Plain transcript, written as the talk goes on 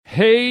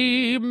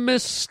Hey,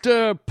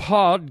 Mr.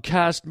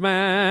 Podcast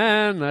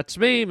Man. That's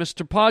me,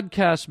 Mr.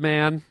 Podcast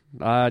Man.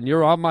 And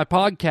you're on my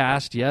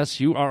podcast. Yes,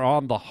 you are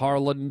on the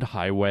Harland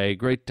Highway.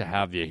 Great to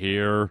have you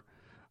here.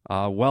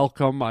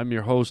 Welcome. I'm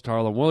your host,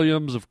 Harlan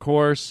Williams, of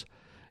course.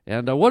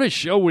 And what a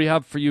show we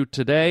have for you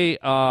today.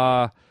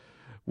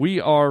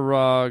 We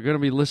are going to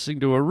be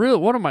listening to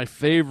one of my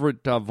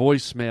favorite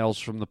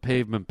voicemails from the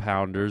Pavement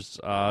Pounders.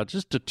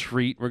 Just a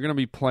treat. We're going to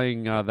be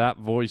playing that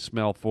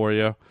voicemail for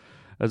you,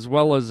 as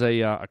well as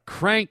a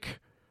crank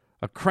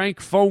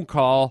phone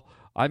call.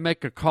 I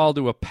make a call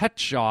to a pet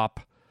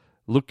shop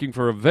looking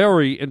for a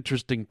very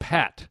interesting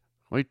pet.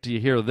 Wait till you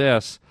hear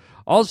this.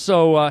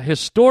 Also,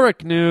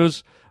 historic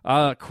news.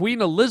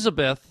 Queen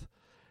Elizabeth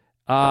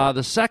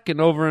II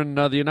over in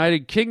the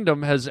United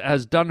Kingdom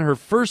has done her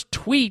first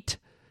tweet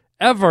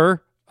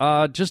ever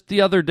just the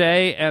other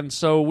day, and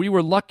so we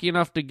were lucky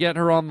enough to get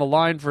her on the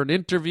line for an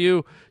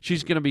interview.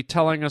 She's going to be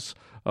telling us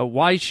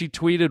why she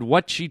tweeted,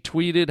 what she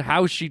tweeted,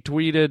 how she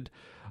tweeted.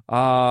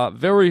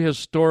 Very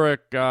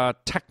historic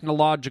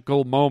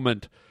technological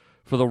moment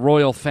for the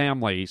royal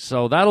family.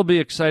 So that'll be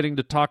exciting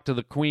to talk to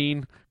the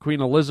Queen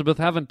Elizabeth.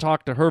 Haven't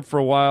talked to her for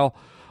a while.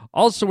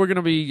 Also, we're going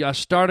to be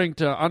starting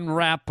to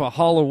unwrap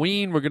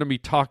Halloween. We're going to be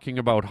talking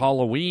about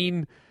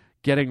Halloween,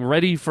 getting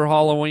ready for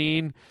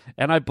Halloween.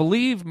 And I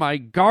believe my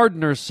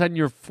gardener,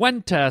 Senior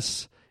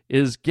Fuentes,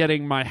 is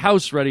getting my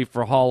house ready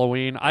for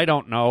Halloween. I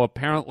don't know.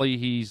 Apparently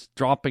he's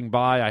dropping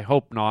by. I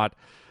hope not.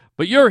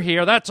 But you're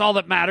here. That's all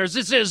that matters.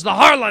 This is the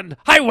Harland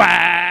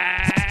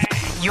Highway.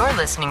 You're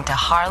listening to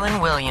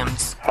Harlan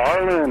Williams.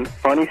 Harlan,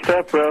 funny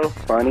stuff, bro.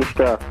 Funny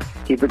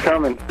stuff. Keep it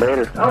coming.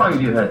 Later. How long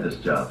have you had this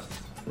job?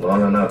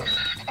 Long enough.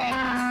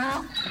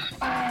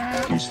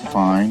 He's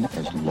fine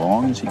as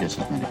long as he gets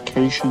his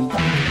medication.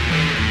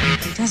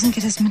 He doesn't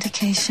get his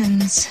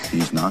medications.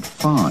 He's not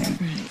fine.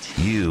 Right.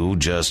 You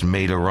just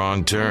made a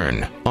wrong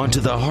turn onto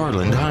the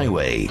Harland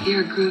Highway.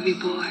 You're a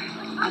groovy boy.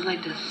 I'd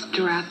like to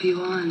strap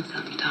you on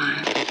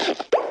sometime.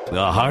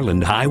 The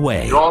Harland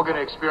Highway. You're all going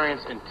to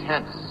experience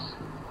intense,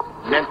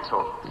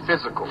 mental,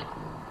 physical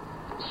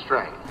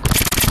strain.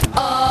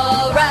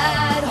 All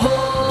right,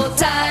 hold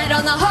tight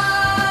on the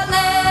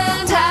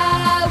Harland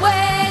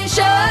Highway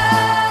show.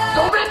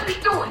 Don't make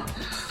me do it.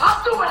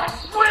 I'll do it, I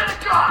swear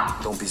to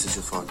God. Don't be such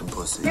a fucking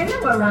pussy. You're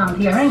new around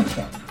here, ain't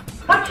you?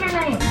 What's your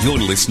name? You're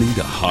listening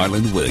to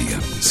Harland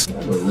Williams.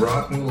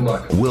 Rotten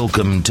luck.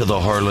 Welcome to the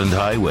Harland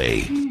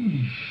Highway.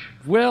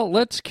 Well,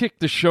 let's kick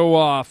the show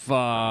off.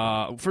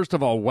 First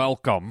of all,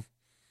 welcome.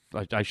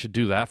 I should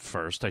do that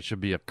first. I should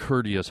be a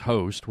courteous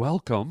host.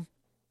 Welcome.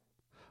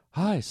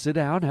 Hi, sit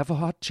down, have a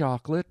hot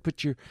chocolate,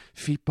 put your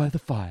feet by the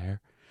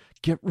fire,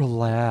 get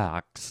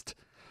relaxed.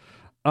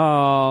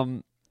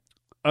 We're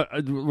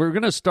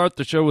going to start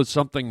the show with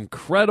something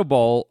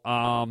incredible.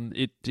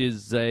 It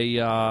is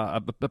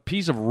a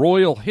piece of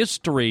royal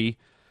history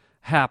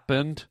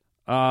happened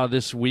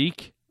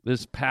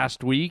this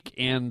past week,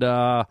 and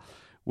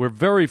we're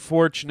very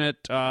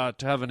fortunate to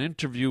have an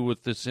interview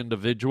with this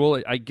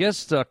individual. I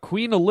guess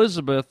Queen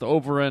Elizabeth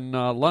over in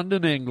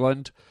London,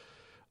 England,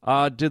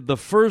 did the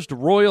first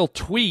royal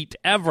tweet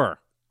ever.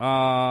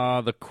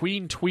 The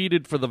Queen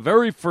tweeted for the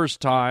very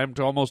first time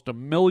to almost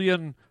 1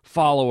 million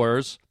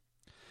followers,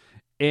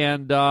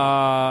 and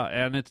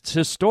it's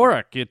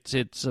historic. It's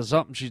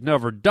something she's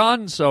never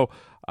done. So,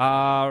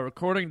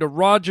 according to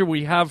Roger,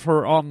 we have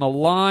her on the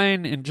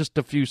line in just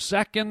a few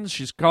seconds.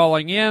 She's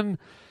calling in,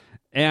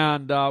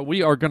 and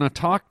we are going to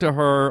talk to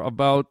her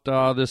about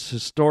this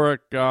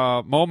historic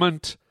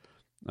moment.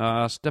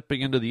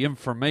 Stepping into the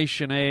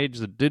information age,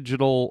 the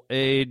digital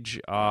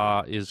age,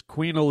 is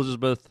Queen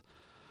Elizabeth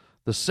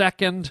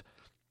II.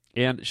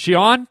 And she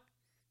on?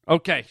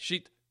 Okay,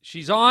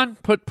 she's on.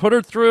 Put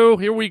her through.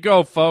 Here we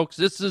go, folks.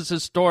 This is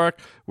historic.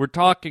 We're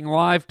talking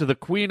live to the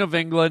Queen of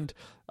England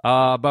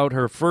about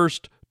her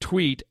first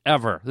tweet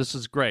ever. This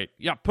is great.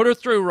 Yeah, put her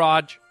through,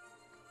 Raj.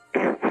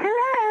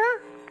 Hello?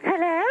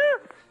 Hello?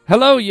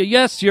 Hello,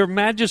 yes, Your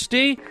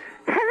Majesty.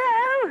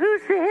 Hello?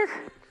 Who's this?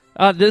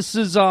 This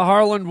is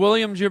Harland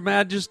Williams, Your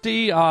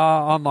Majesty,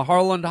 on the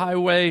Harland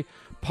Highway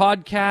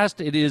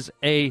podcast. It is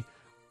a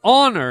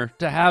honor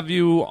to have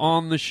you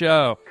on the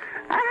show.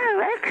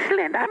 Oh,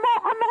 excellent. I'm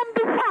on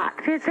the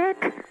what, is it?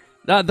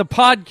 The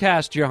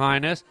podcast, Your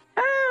Highness.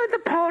 Oh, the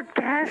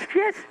podcast.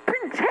 Yes,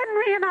 Prince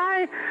Henry and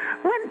I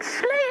went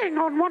sleighing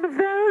on one of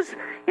those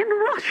in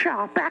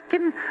Russia back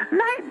in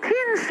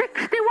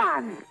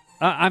 1961.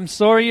 I'm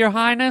sorry, Your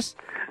Highness?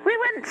 We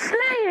went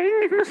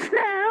sleighing in the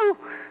snow,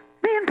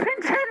 me and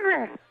Prince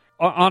Henry.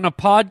 On a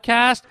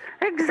podcast?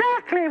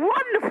 Exactly.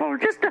 Wonderful.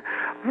 Just a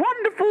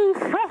wonderful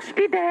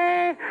frosty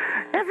day.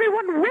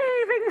 Everyone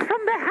waving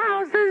from their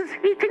houses,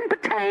 eating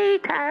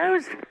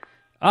potatoes.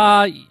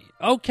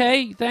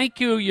 Okay. Thank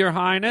you, Your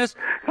Highness.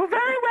 You're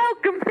very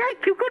welcome.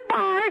 Thank you.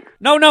 Goodbye.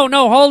 No.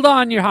 Hold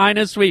on, Your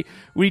Highness. We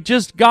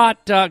just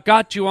got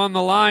you on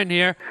the line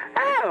here.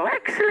 Oh,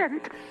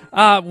 excellent.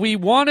 We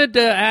wanted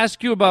to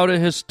ask you about a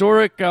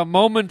historic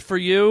moment for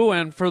you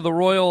and for the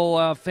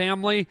royal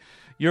family.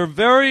 Your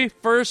very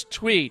first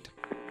tweet.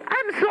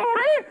 I'm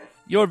sorry?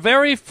 Your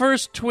very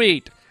first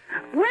tweet.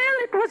 Well,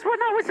 it was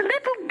when I was a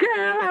little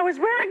girl. I was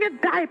wearing a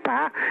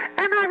diaper,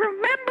 and I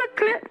remember...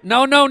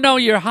 No,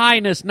 Your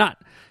Highness, not...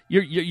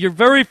 Your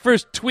very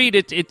first tweet,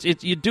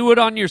 it's you do it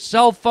on your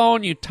cell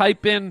phone, you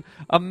type in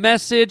a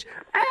message.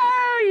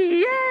 Oh,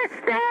 yes,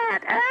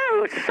 Dad.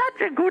 Oh,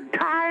 such a good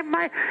time.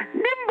 My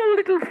nimble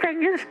little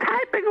fingers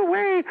typing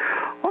away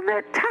on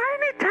that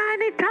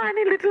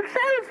tiny little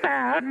cell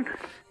phone.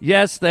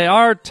 Yes, they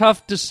are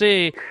tough to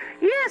see.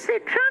 Yes,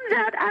 it turns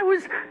out I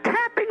was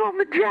tapping on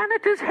the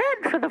janitor's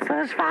head for the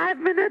first 5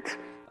 minutes.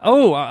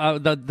 Oh,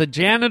 the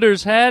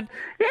janitor's head?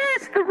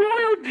 Yes, the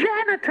royal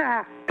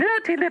janitor.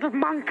 Dirty little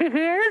monkey he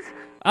is.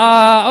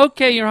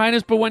 Okay, Your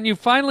Highness, but when you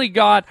finally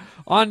got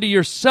onto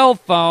your cell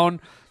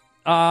phone,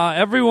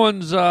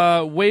 everyone's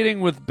waiting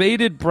with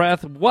bated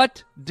breath.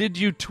 What did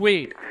you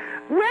tweet?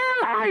 Well,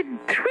 I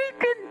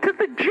tweeted to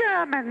the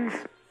Germans.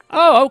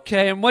 Oh,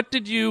 okay, and what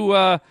did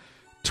you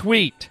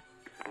tweet?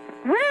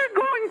 We're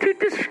going to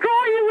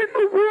destroy you in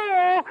the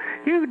war,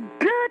 you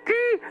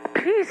dirty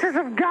pieces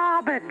of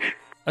garbage.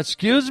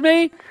 Excuse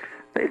me?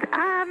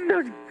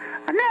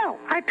 No,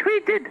 I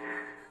tweeted,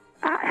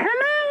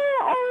 hello,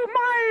 all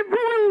my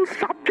royal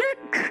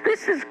subjects.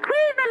 This is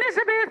Queen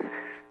Elizabeth.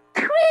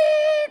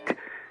 Tweet!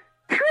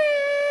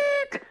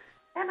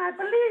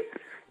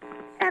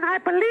 And I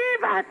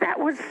believe that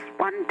was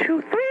 1,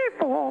 2, 3,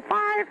 4,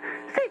 5,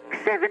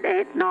 6, 7,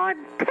 8, 9,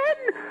 10,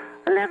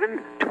 11,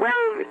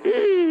 12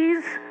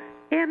 E's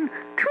in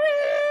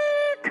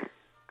tweet.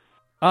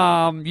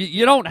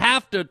 You don't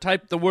have to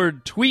type the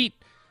word tweet,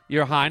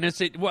 Your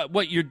Highness.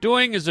 What you're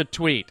doing is a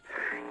tweet.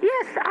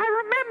 Yes, I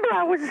remember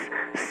I was 7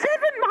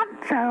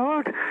 months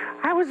old.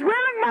 I was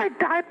wearing my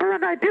diaper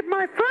and I did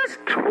my first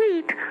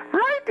tweet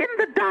right in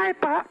the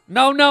diaper.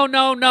 No,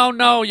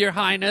 Your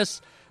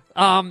Highness.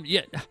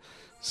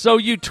 So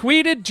you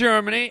tweeted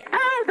Germany.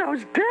 Oh,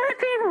 those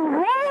dirty,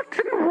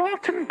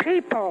 rotten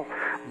people.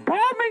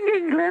 Bombing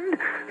England,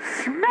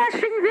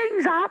 smashing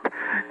things up,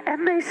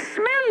 and they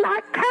smell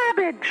like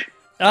cabbage.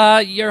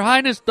 Your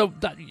Highness,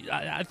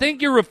 I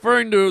think you're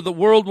referring to the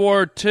World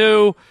War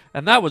II,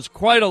 and that was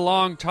quite a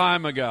long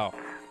time ago.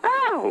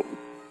 Oh,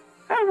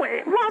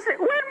 wait, was it?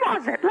 When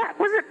was it?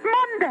 Was it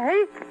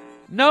Monday?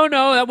 No,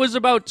 that was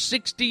about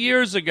 60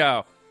 years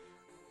ago.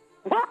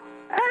 What?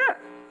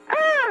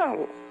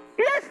 Oh,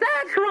 yes,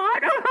 that's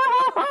right.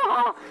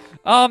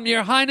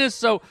 Your Highness,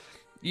 so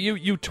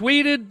you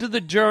tweeted to the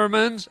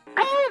Germans.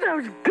 Oh,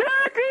 those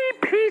dirty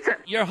pieces.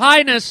 Your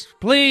Highness,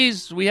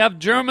 please, we have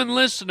German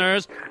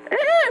listeners.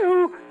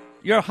 Ew.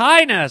 Your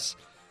Highness,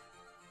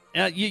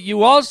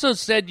 you also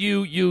said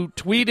you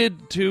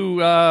tweeted to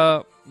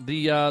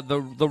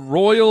the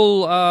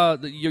royal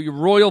your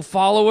royal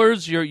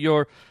followers,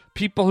 your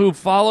people who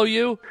follow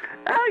you.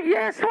 Oh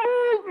yes,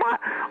 all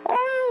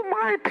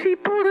my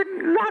people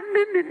in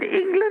London, in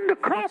England,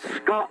 across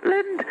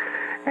Scotland,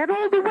 and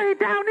all the way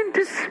down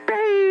into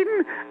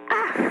Spain,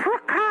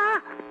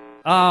 Africa.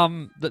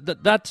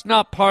 That's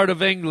not part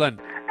of England.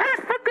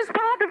 Africa's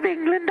part of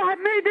England. I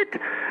made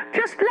it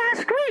just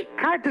last week.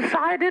 I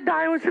decided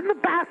I was in the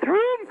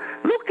bathroom,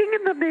 looking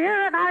in the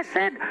mirror, and I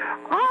said,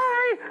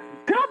 I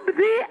dubbed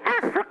the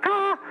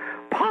Africa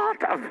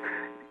part of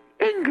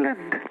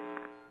England.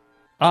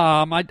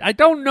 I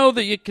don't know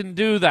that you can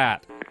do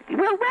that.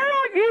 Well, where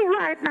are you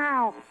right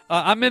now?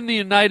 I'm in the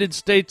United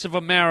States of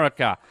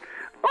America.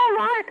 All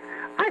right,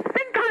 I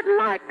think I'd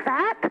like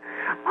that.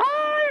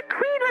 I,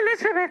 Queen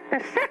Elizabeth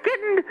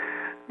II,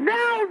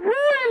 now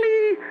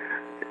royally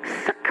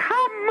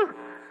succumb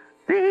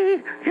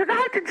the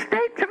United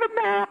States of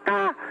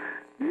America,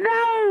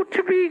 now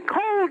to be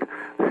called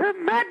Her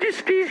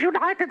Majesty's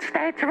United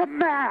States of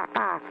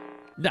America.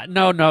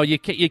 No, you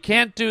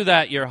can't do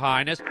that, Your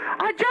Highness.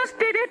 I just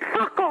did it.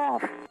 Fuck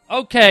off.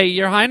 Okay,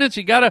 Your Highness,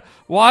 you gotta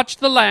watch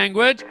the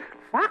language.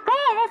 Fuck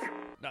off.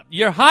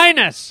 Your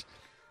Highness.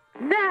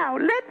 Now,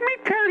 let me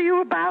tell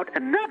you about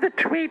another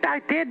tweet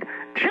I did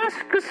just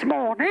this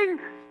morning.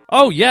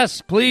 Oh,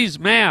 yes, please,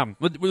 ma'am.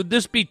 Would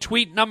this be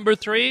tweet number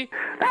 3?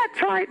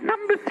 That's right,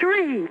 number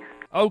 3.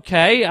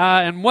 Okay,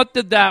 and what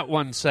did that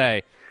one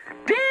say?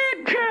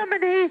 Dear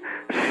Germany,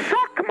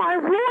 suck my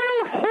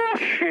royal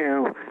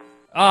horseshoe.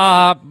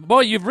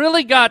 Boy, you've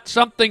really got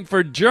something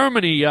for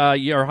Germany,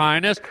 Your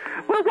Highness.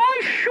 Well,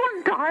 why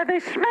shouldn't I? They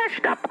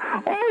smashed up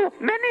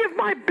many of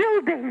my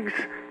buildings.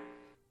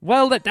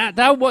 Well,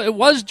 it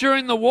was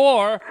during the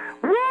war.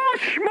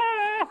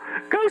 Rushmore,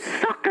 go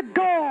suck a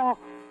door.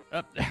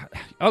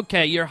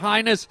 Okay, Your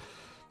Highness,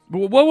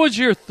 what was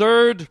your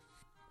third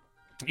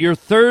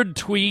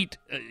tweet?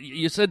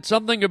 You said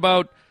something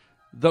about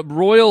the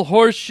royal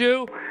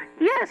horseshoe?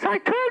 Yes, I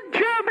told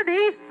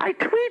Germany, I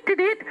tweeted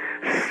it,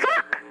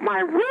 suck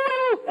my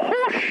royal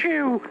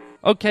horseshoe.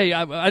 Okay,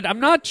 I'm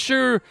not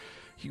sure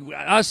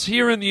us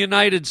here in the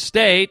United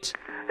States.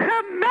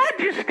 Her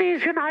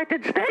Majesty's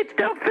United States,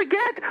 don't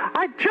forget,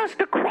 I just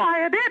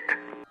acquired it.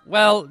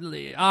 Well,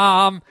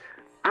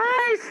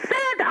 I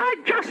said I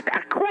just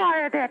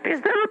acquired it.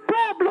 Is there a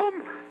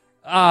problem?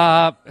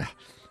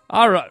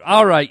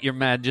 All right, Your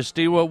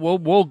Majesty.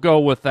 We'll go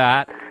with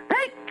that.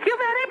 Thank you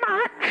very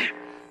much.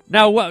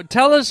 Now,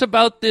 tell us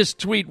about this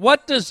tweet.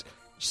 What does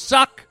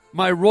 "suck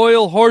my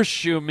royal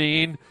horseshoe"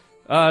 mean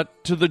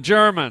to the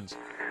Germans?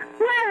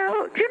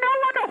 Well, do you know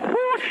what a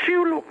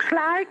horseshoe looks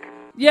like?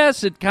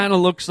 Yes, it kind of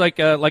looks like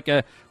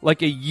a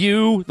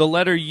U, the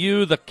letter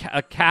U,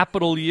 a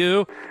capital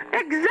U.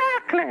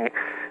 Exactly.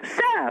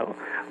 So,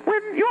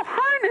 when Your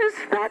Highness,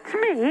 that's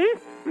me,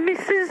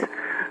 Mrs.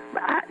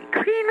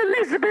 Queen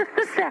Elizabeth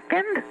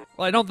II.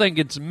 Well, I don't think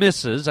it's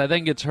Mrs. I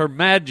think it's Her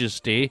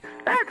Majesty.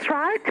 That's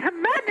right, Her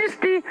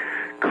Majesty,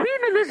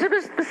 Queen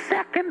Elizabeth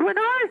II, when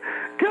I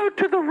go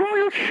to the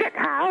royal shit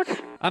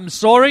house. I'm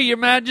sorry, Your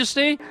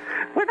Majesty?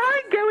 When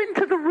I go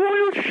into the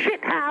royal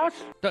shit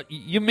house.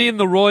 You mean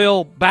the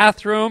royal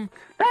bathroom?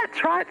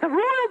 That's right, the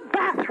royal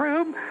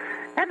bathroom.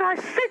 And I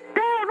sit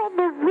down on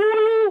the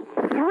royal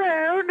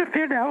throne, if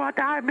you know what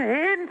I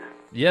mean.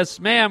 Yes,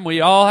 ma'am,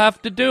 we all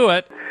have to do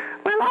it.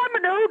 Well, I'm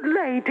an old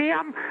lady.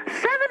 I'm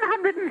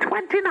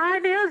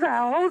 729 years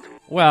old.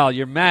 Well,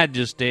 Your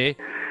Majesty.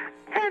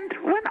 And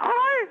when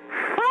I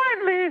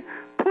finally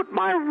put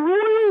my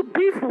royal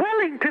beef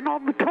Wellington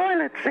on the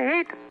toilet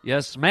seat...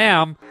 Yes,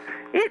 ma'am.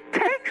 It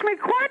takes me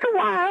quite a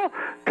while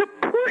to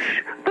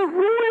push the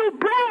royal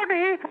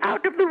brownie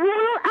out of the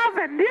royal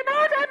oven. Do you know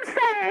what I'm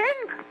saying?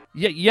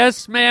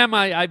 Yes, ma'am.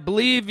 I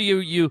believe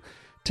you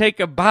take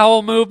a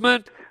bowel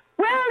movement.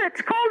 Well,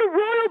 it's called a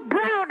royal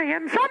brownie,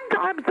 and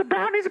sometimes the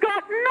brownie's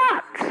got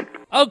nuts.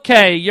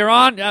 Okay, Your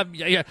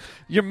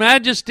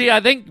Majesty,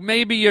 I think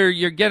maybe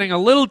you're getting a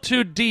little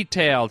too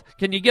detailed.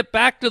 Can you get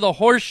back to the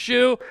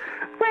horseshoe?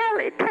 Well,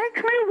 it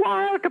takes me a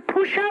while to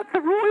push out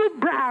the royal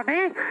brownie,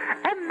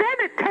 and then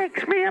it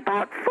takes me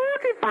about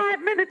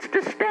 45 minutes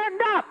to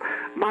stand up.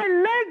 My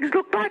legs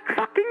look like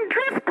fucking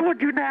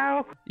driftwood, you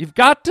know. You've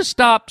got to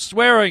stop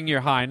swearing,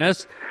 Your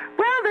Highness.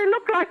 Well, they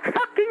look like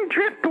fucking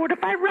driftwood.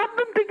 If I rub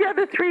them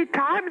together 3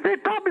 times,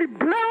 they'd probably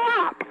blow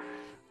up.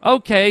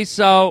 Okay,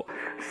 so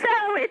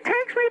it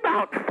takes me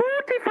about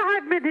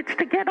 45 minutes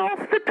to get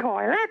off the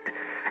toilet,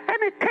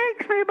 and it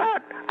takes me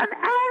about an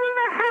hour and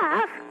a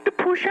half to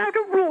push out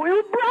a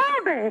royal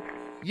brownie.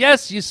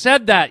 Yes, you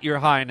said that, Your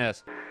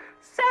Highness.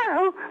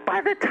 So,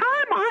 by the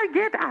time I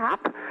get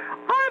up,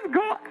 I've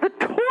got the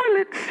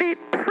toilet seat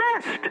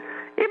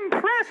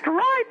impressed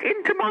right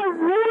into my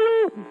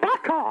royal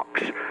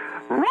buttocks,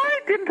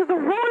 right into the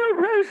royal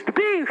roast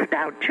beef,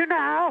 don't you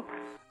know?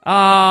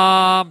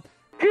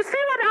 Do you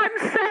see what I'm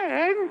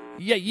saying?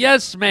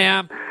 Yes,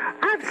 ma'am.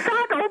 I've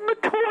sat on the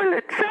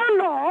toilet so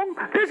long,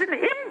 there's an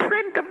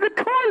imprint of the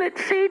toilet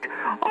seat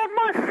on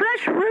my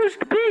fresh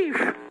roast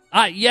beef.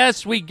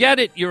 Yes, we get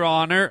it, Your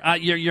Honor,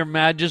 Your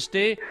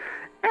Majesty.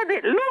 And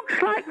it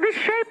looks like the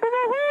shape of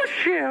a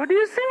horseshoe. Do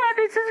you see where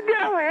this is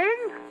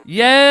going?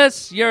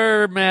 Yes,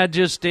 Your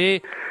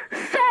Majesty.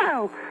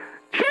 So,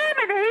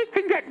 Germany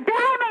can get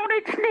down on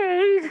its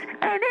knees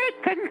and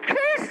it can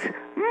kiss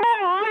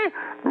my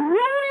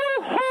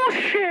royal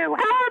horseshoe.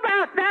 How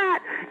about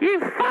that, you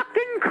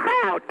fucking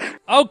krauts?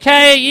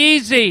 Okay,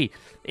 easy.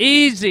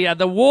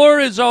 The war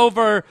is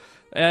over.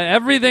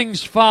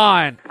 Everything's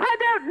fine. I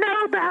don't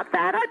know about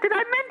that. Did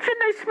I mention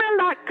they smell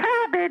like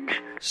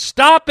cabbage?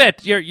 Stop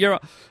it!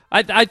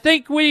 I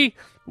think we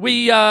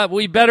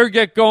better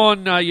get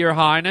going, Your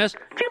Highness.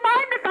 Do you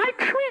mind if I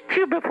tweet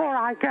you before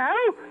I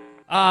go?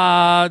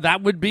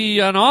 That would be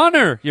an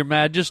honor, Your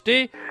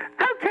Majesty.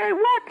 Okay,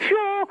 what's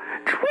your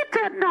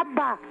Twitter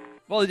number?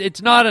 Well,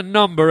 it's not a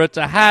number, it's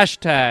a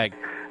hashtag.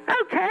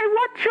 Okay,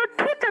 what's your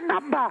Twitter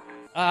number?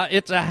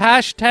 It's a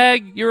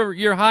hashtag,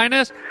 Your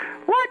Highness.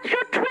 What's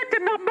your Twitter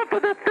number for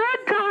the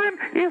 3rd time,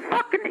 you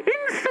fucking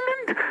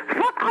insolent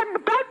fuck? I'm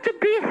about to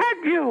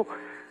behead you.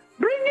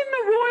 Bring in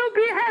the royal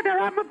beheader,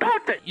 I'm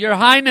about to... Your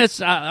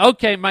Highness,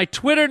 okay, my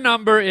Twitter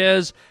number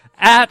is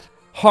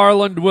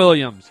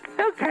 @HarlandWilliams.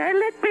 Okay,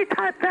 let me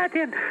type that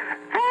in.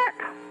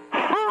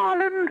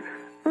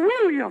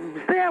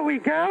 @HarlandWilliams. There we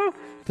go.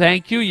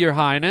 Thank you, Your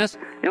Highness.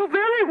 You're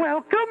very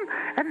welcome.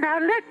 And now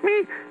let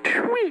me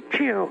tweet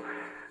you.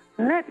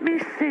 Let me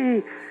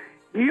see.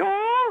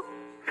 Your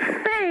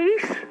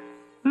face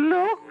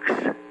looks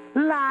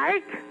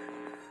like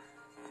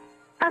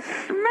a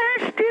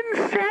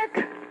smashed-in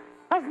set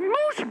of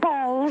moose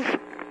balls.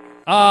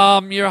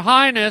 Your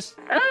Highness.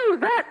 Oh,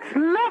 that's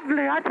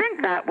lovely. I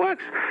think that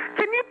works.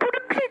 Can you put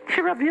a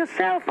picture of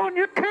yourself on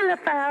your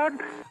telephone?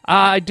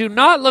 I do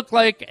not look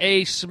like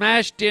a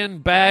smashed-in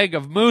bag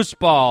of moose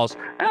balls.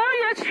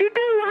 Oh, yes, you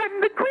do. I'm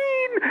the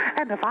queen.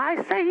 And if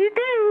I say you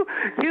do,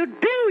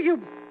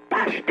 you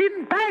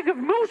bashed-in bag of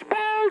moose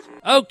balls.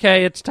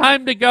 Okay, it's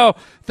time to go.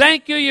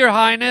 Thank you, Your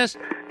Highness.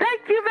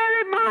 Thank you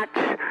very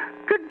much.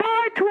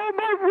 Goodbye to all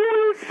my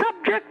royal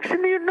subjects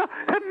in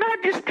Her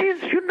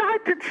Majesty's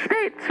United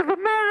States of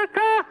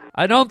America.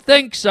 I don't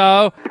think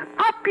so.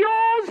 Up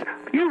yours,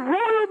 you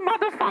royal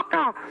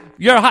motherfucker.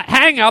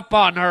 Hang up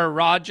on her,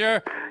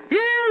 Roger.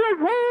 You're a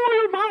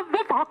royal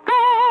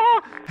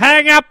motherfucker.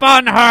 Hang up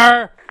on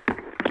her.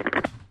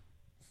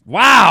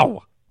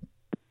 Wow.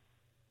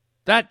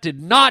 That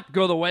did not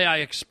go the way I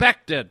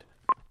expected.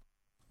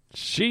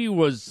 She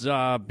was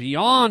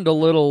beyond a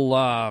little,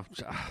 I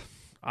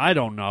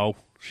don't know.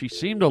 She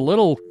seemed a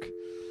little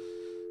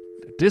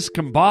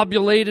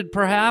discombobulated,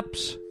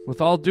 perhaps,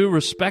 with all due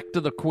respect to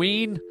the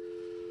Queen.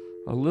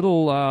 A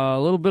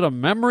little bit of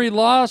memory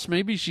loss.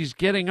 Maybe she's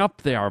getting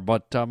up there,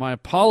 but my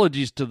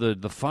apologies to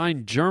the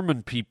fine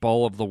German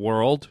people of the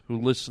world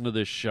who listen to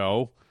this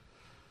show.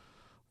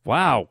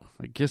 Wow,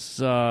 I guess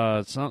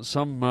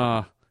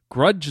some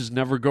grudges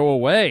never go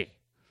away.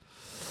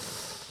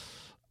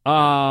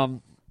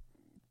 And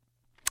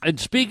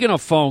speaking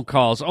of phone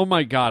calls, oh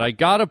my God, I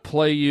gotta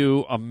play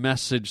you a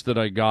message that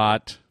I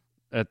got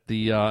at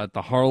the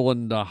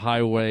Harland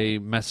Highway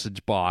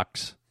message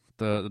box,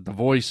 the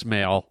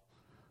voicemail.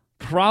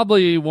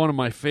 Probably one of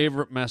my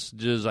favorite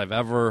messages I've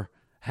ever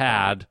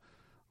had.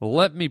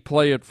 Let me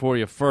play it for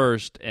you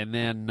first, and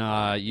then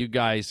you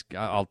guys,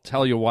 I'll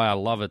tell you why I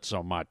love it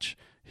so much.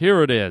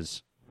 Here it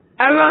is.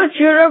 I want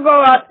you to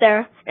go out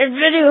there and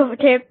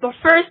videotape the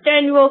first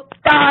annual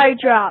guy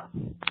drop.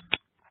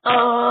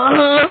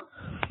 No,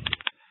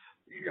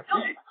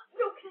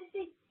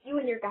 you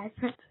and your guy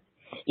friends.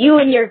 You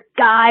and your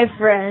guy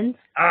friends.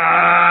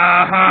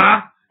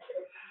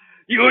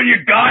 You and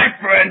your guy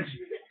friends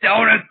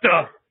down at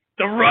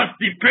the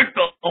Rusty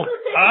Pickle,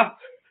 huh?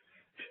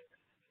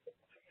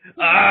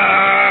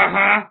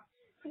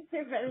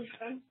 They're really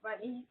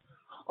funny.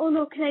 Oh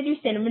no, can I do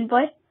Cinnamon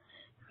Boy?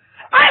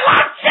 I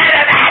love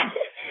cinnamon!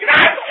 And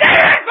I'm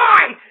Cinnamon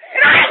Boy!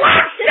 And I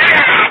love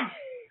cinnamon!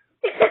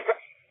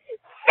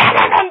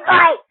 Cinnamon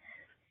Boy!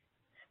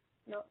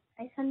 No,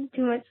 I sounded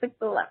too much like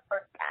the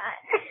leprechaun.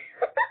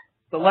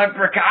 The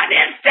leprechaun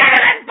is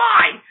Cinnamon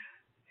Boy!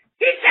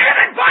 He's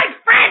Cinnamon Boy's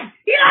friend!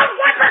 He loves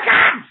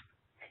leprechauns!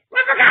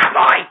 Leprechaun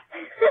Boy!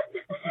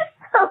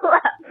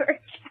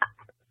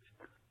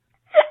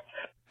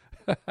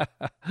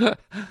 Leprechaun.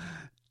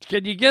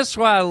 Can you guess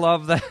why I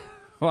love that?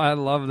 Why I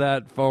love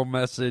that phone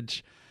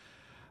message?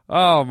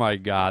 Oh my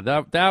God,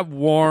 that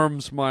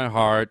warms my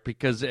heart,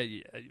 because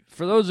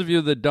for those of you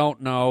that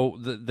don't know,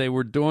 they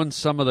were doing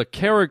some of the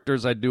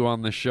characters I do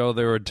on the show.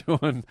 They were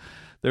doing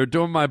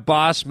my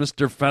boss,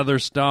 Mr.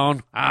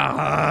 Featherstone.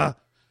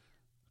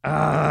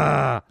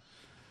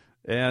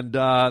 And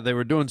they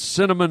were doing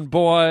Cinnamon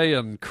Boy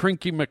and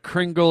Crinky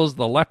McCringles,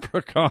 the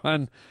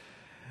leprechaun.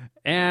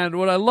 And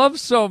what I love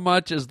so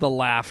much is the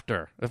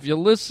laughter. If you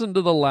listen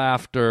to the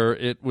laughter,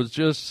 it was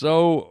just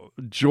so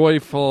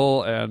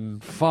joyful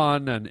and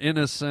fun and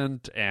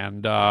innocent,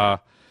 and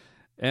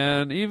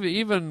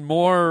even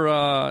more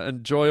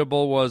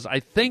enjoyable was,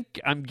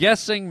 I'm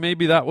guessing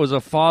maybe that was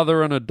a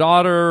father and a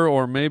daughter,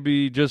 or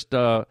maybe just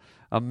a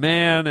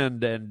man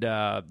and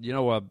a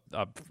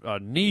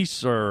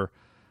niece or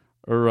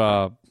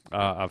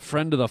a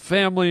friend of the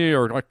family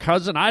or a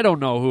cousin. I don't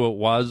know who it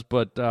was,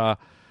 but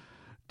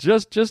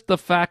just the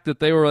fact that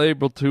they were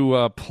able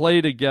to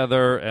play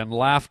together and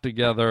laugh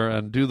together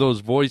and do those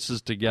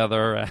voices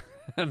together,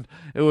 and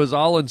it was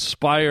all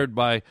inspired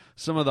by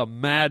some of the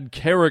mad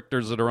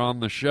characters that are on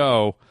the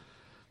show.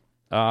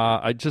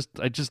 I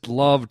just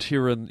loved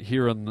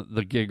hearing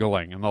the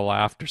giggling and the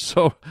laughter.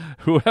 So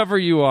whoever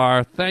you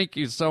are, thank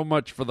you so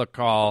much for the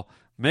call.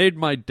 Made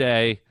my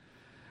day,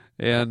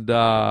 and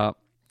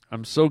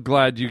I'm so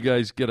glad you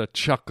guys get a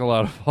chuckle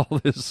out of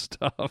all this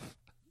stuff.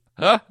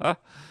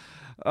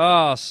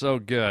 Oh, so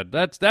good.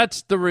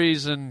 That's the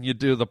reason you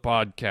do the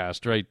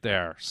podcast right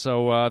there.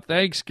 So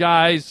thanks,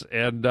 guys,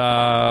 and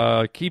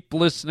keep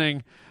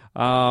listening.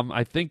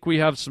 I think we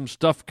have some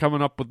stuff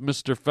coming up with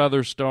Mr.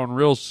 Featherstone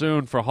real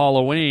soon for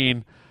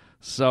Halloween.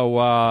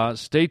 So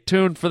stay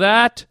tuned for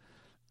that.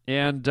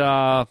 And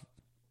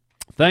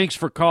thanks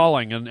for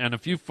calling. And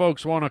if you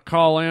folks want to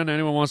call in,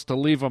 anyone wants to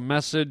leave a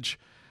message,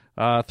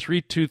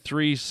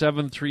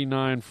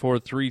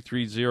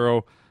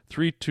 323-739-4330.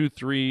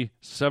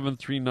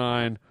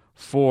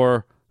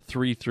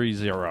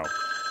 323-739-4330.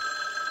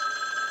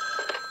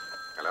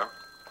 Hello?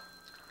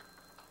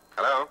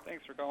 Hello?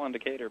 Thanks for calling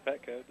Decatur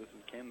Petco. This is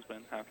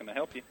Kinsman. How can I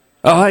help you?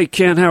 Oh, hi,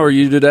 Ken. How are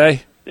you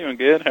today? Doing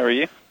good. How are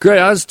you? Great.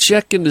 I was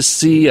checking to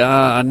see,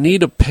 I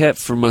need a pet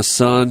for my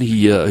son.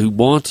 He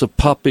wants a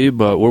puppy,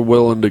 but we're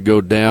willing to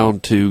go down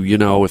to,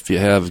 if you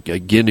have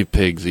guinea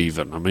pigs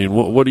even. I mean,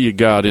 what do you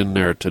got in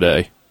there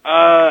today?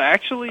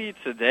 Actually,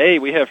 today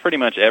we have pretty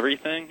much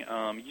everything.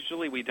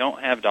 Usually we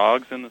don't have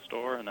dogs in the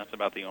store, and that's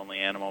about the only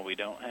animal we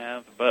don't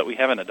have. But we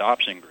have an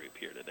adoption group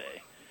here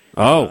today.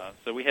 Oh.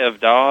 So we have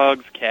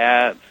dogs,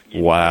 cats,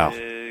 guinea wow.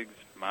 pigs,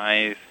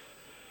 mice,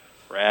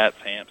 rats,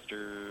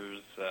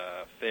 hamsters,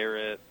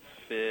 ferrets,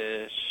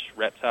 fish,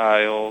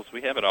 reptiles.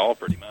 We have it all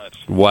pretty much.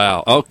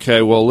 Wow.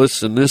 Okay, well,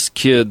 listen, this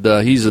kid,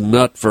 he's a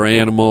nut for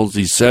animals.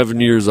 He's 7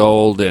 years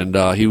old, and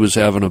he was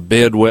having a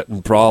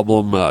bedwetting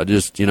problem,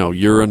 just,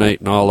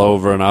 urinating all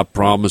over, and I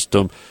promised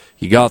him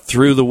he got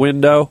through the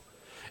window,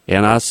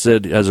 and I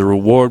said, as a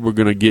reward, we're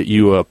going to get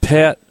you a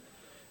pet,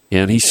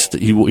 and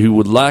he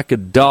would like a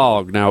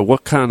dog. Now,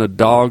 what kind of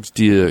dogs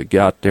do you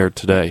got there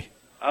today?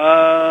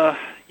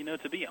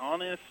 To be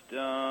honest, they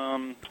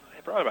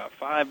brought about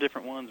 5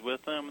 different ones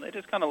with them. They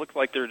just kind of look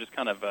like they're just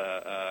kind of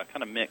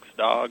mixed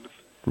dogs.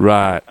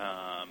 Right.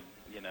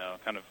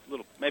 Kind of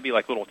maybe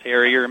like little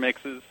terrier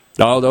mixes.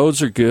 Oh,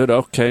 those are good.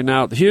 Okay,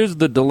 now here's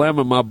the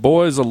dilemma. My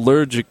boy's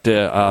allergic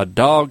to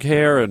dog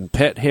hair and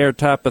pet hair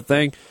type of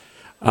thing.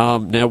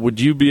 Now, would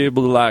you be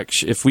able to,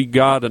 like, if we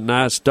got a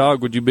nice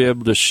dog, would you be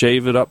able to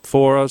shave it up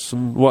for us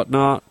and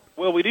whatnot?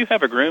 Well, we do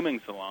have a grooming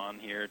salon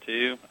here,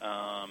 too.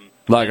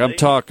 Like, I'm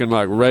talking,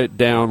 like, right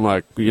down,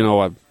 like, you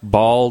know, a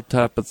bald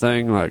type of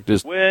thing, like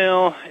just...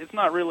 Well, it's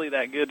not really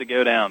that good to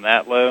go down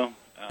that low,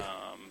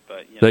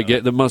 but, you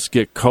know... They must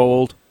get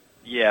cold?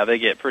 Yeah, they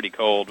get pretty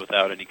cold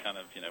without any kind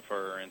of, you know,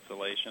 fur or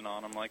insulation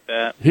on them like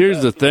that.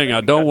 Here's the thing,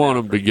 I don't want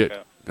them to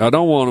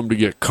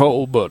get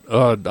cold, but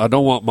I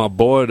don't want my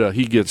boy to,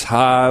 he gets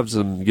hives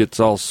and gets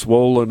all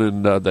swollen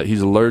and that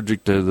he's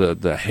allergic to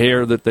the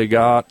hair that they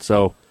got,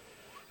 so...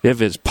 If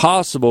it's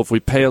possible, if we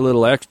pay a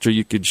little extra,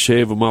 you could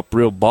shave him up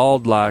real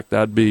bald-like.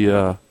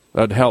 That'd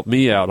help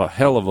me out a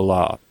hell of a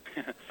lot.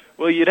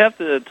 Well, you'd have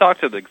to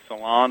talk to the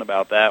salon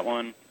about that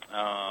one.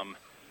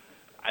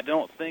 I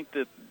don't think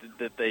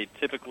that they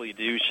typically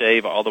do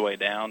shave all the way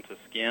down to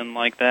skin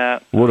like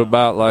that. What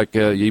about, like,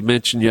 you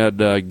mentioned you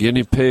had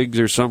guinea pigs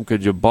or something?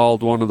 Could you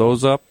bald one of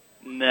those up?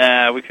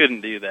 Nah, we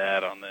couldn't do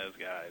that on those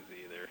guys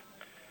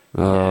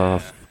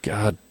either.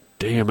 God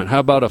damn it. How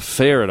about a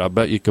ferret? I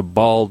bet you could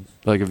bald,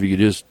 like, if you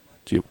could just,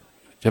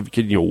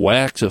 can you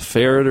wax a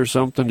ferret or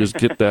something? Just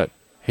get that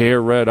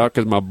hair right out,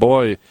 because my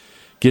boy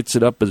gets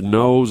it up his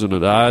nose and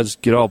his eyes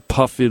get all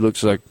puffy.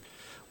 Looks like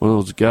one of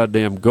those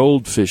goddamn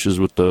goldfishes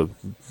with the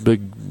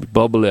big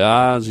bubbly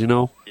eyes, you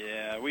know?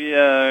 Yeah,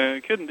 we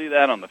couldn't do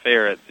that on the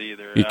ferrets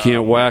either. You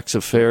can't wax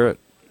a ferret?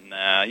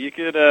 Nah, you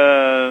could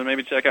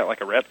maybe check out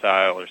like a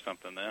reptile or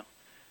something, though.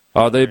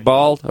 Are they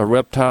bald? A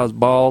reptile's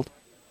bald?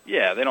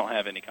 Yeah, they don't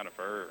have any kind of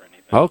fur or anything.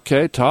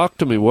 Okay, talk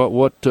to me. What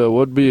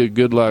would be a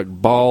good, like,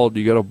 bald?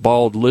 You got a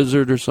bald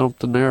lizard or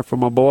something there for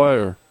my boy,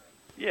 or?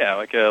 Yeah,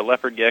 like a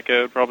leopard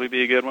gecko would probably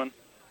be a good one.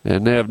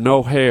 And they have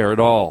no hair at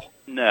all?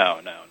 No,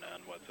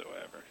 none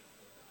whatsoever.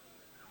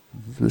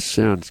 This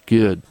sounds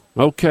good.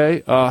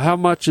 Okay, how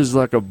much is,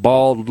 like, a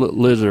bald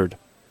lizard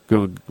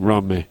going to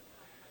run me?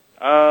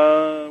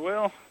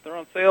 Well, they're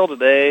on sale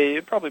today.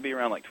 It'd probably be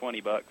around like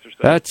 $20 or so.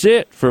 That's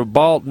it for a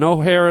bald,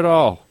 no hair at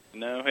all?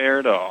 No hair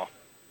at all.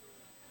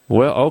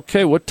 Well,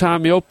 okay, what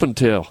time you open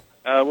till?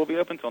 We'll be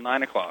open till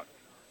 9 o'clock.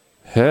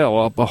 Hell,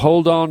 I'll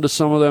hold on to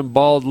some of them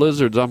bald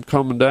lizards. I'm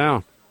coming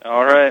down.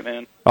 All right,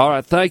 man. All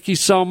right, thank you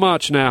so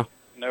much now.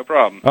 No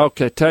problem.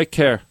 Okay, take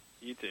care.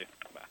 You too.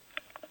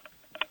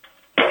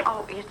 Bye.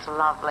 Oh, it's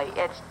lovely.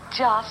 It's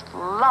just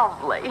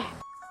lovely.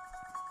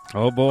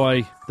 Oh,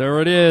 boy, there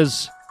it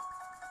is.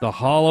 The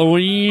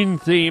Halloween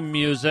theme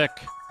music.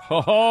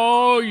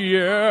 Oh,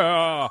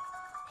 yeah.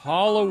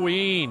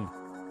 Halloween.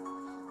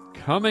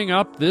 Coming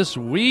up this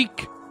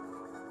week.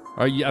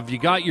 Have you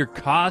got your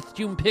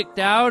costume picked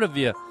out? Have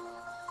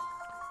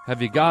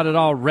you got it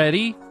all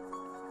ready?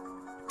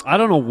 I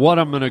don't know what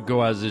I'm going to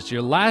go as this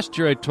year. Last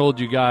year I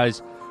told you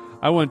guys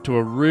I went to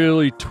a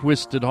really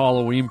twisted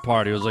Halloween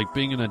party. It was like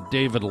being in a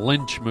David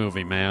Lynch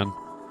movie, man.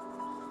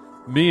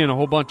 Me and a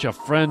whole bunch of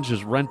friends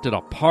just rented a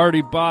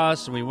party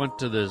bus, and we went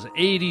to this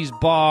 80s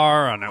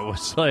bar, and it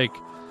was like,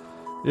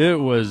 it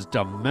was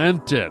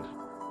demented.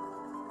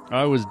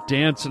 I was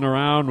dancing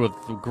around with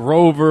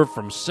Grover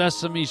from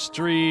Sesame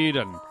Street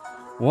and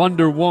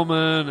Wonder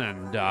Woman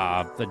and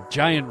the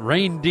giant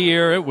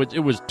reindeer. It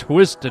was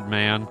twisted,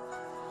 man.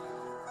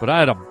 But I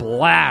had a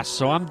blast,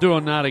 so I'm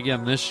doing that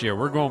again this year.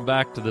 We're going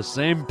back to the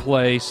same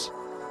place,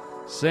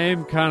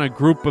 same kind of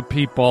group of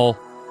people,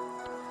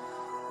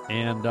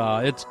 and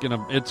it's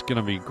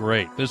gonna be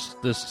great.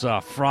 This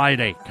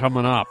Friday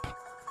coming up.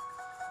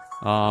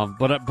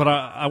 But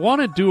I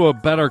want to do a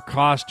better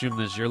costume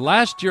this year.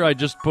 Last year I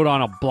just put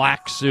on a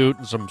black suit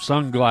and some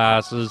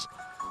sunglasses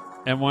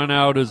and went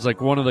out as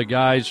like one of the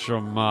guys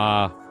from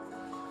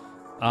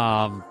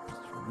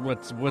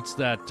what's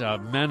that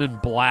Men in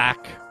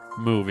Black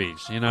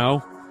movies, you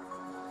know?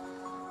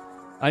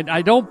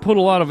 I don't put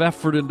a lot of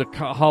effort into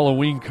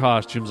Halloween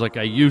costumes like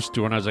I used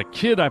to. When I was a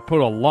kid, I put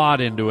a lot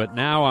into it.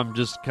 Now I'm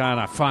just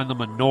I find them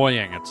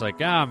annoying. It's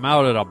like, I'm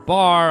out at a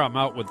bar, I'm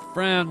out with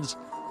friends,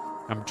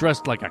 I'm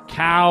dressed like a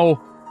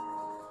cow.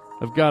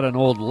 I've got an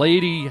old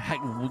lady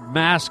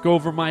mask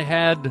over my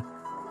head.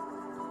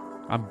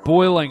 I'm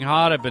boiling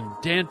hot. I've been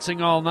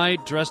dancing all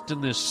night dressed in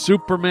this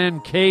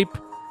Superman cape.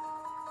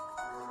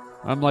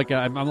 I'm like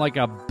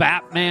a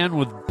Batman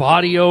with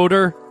body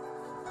odor.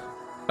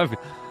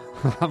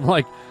 I'm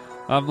like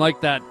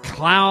that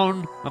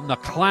clown. I'm the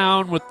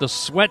clown with the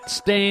sweat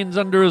stains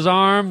under his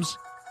arms.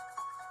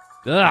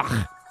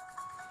 Ugh.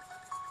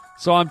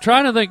 So I'm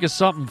trying to think of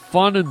something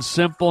fun and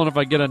simple, and if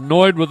I get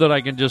annoyed with it,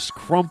 I can just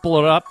crumple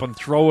it up and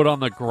throw it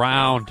on the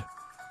ground.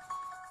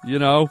 You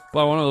know,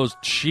 by one of those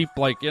cheap,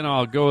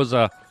 I'll go as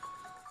a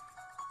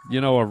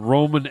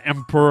Roman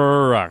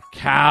emperor, a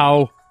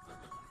cow,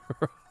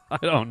 I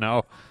don't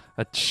know,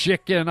 a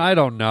chicken, I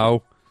don't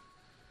know.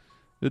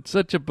 It's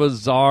such a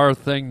bizarre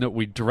thing that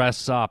we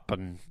dress up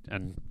and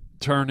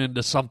turn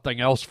into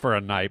something else for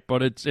a night,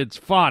 but it's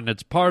fun.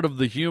 It's part of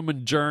the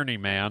human journey,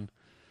 man.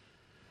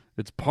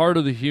 It's part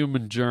of the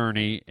human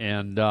journey,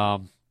 and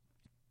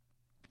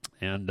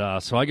And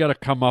so I got to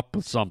come up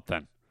with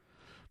something.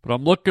 But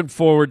I'm looking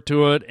forward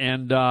to it.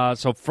 And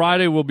so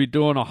Friday we'll be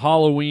doing a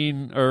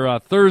Halloween, or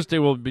Thursday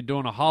we'll be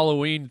doing a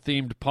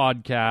Halloween-themed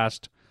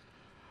podcast.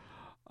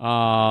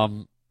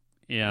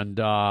 And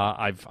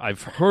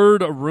I've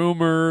heard a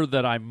rumor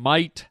that I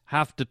might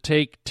have to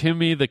take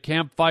Timmy the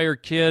Campfire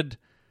Kid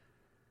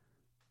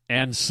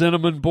and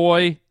Cinnamon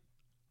Boy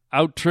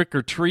out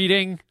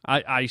trick-or-treating.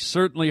 I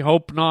certainly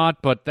hope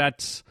not, but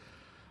that's...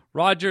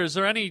 Roger, is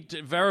there any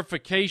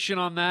verification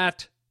on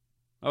that?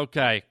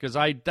 Okay, because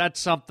that's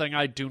something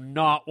I do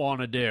not want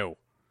to do.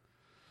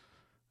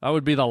 That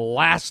would be the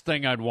last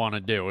thing I'd want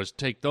to do, is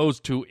take those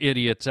two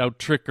idiots out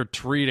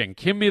trick-or-treating.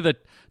 Timmy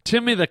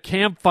the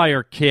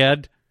Campfire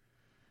Kid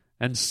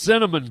and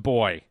Cinnamon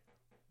Boy.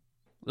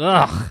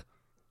 Ugh.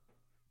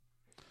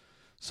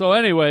 So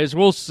anyways,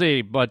 we'll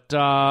see. But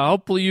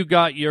hopefully you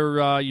got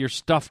your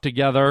stuff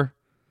together.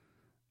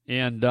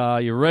 And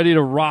you're ready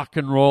to rock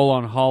and roll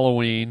on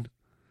Halloween.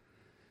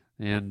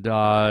 And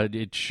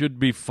it should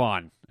be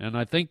fun. And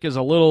I think as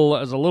a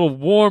little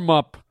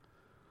warm-up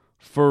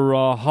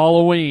for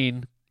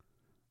Halloween,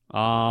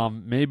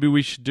 maybe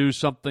we should do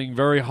something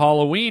very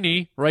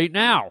Halloween-y right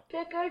now.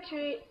 Trick or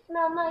treat,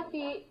 smell my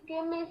feet,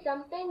 give me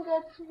something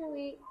good to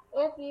eat.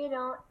 If you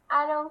don't,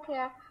 I don't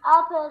care.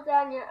 I'll pull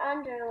down your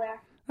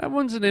underwear. That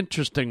one's an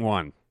interesting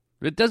one.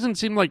 It doesn't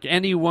seem like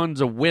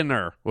anyone's a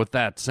winner with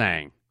that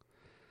saying.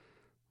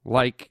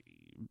 Like,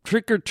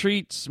 trick or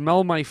treat,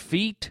 smell my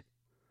feet?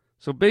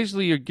 So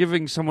basically you're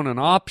giving someone an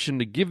option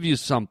to give you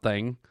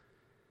something,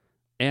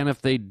 and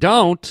if they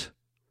don't,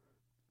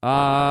 they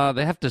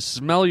have to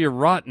smell your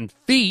rotten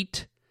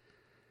feet,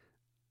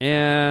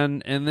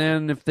 and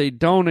then if they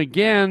don't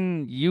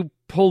again, you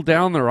pull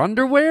down their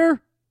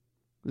underwear?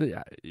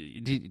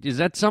 Is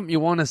that something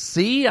you want to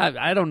see?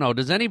 I don't know.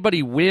 Does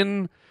anybody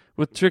win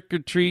with trick or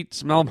treat,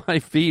 smell my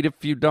feet?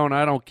 If you don't,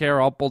 I don't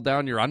care. I'll pull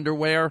down your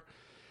underwear.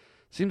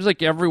 Seems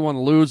like everyone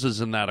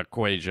loses in that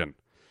equation.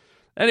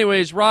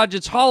 Anyways, Raj,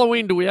 it's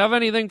Halloween. Do we have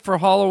anything for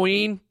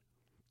Halloween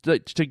to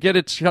get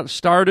it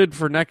started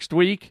for next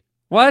week?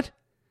 What?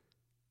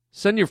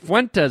 Senior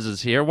Fuentes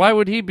is here. Why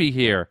would he be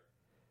here?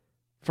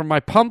 For my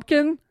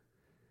pumpkin?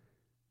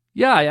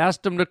 Yeah, I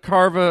asked him to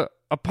carve a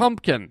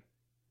pumpkin.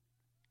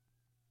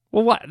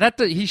 Well, what?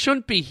 He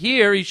shouldn't be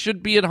here. He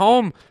should be at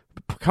home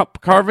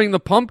carving the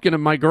pumpkin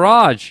in my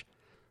garage.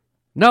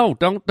 No,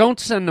 don't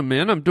send him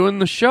in. I'm doing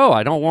the show.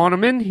 I don't want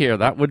him in here.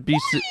 That would be...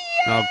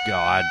 Oh,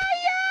 God.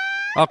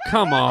 Oh,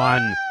 come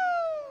on.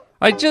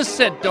 I just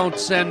said don't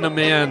send him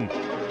in.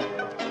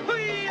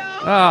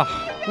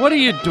 What are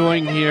you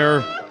doing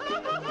here?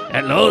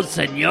 Hello,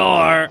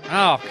 senor.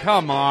 Oh,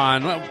 come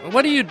on.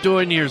 What are you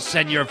doing here,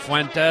 Senior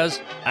Fuentes?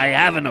 I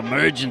have an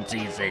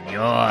emergency,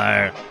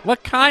 senor.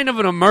 What kind of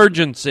an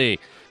emergency?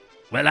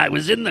 Well, I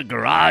was in the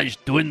garage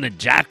doing the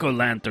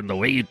jack-o'-lantern the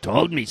way you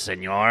told me,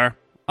 senor.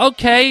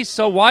 Okay,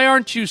 so why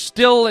aren't you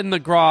still in the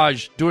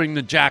garage doing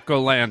the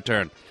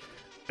jack-o'-lantern?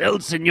 Well,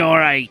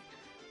 senor,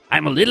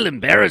 I'm a little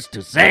embarrassed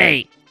to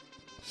say.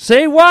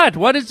 Say what?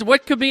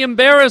 What could be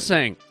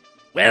embarrassing?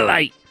 Well,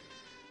 I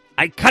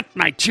cut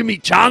my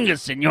chimichanga,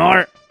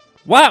 senor.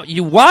 Wow,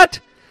 you what?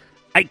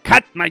 I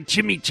cut my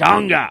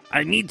chimichanga.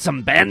 I need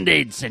some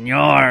Band-Aids,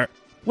 senor.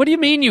 What do you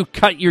mean you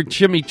cut your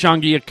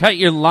chimichanga? You cut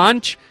your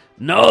lunch?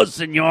 No,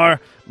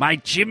 senor. My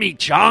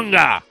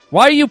chimichanga.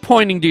 Why are you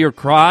pointing to your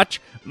crotch?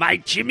 My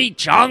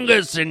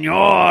chimichanga,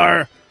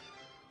 senor.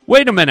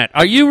 Wait a minute.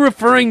 Are you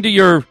referring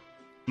to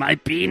my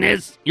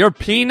penis? Your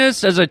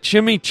penis as a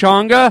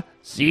chimichanga?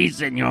 Si,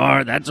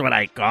 senor. That's what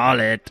I call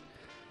it.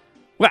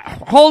 Well,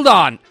 hold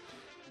on.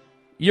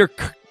 You're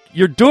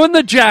doing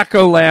the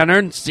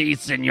jack-o'-lantern. Si,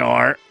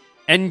 senor.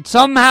 And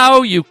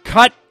somehow you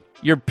cut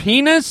your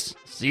penis?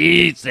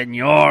 Si,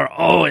 senor.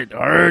 Oh, it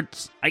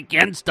hurts. I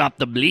can't stop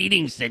the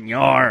bleeding,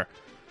 senor.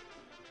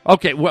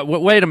 Okay,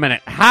 wait a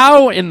minute.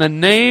 How in the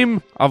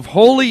name of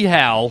holy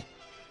hell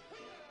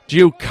do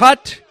you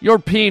cut your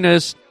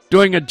penis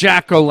doing a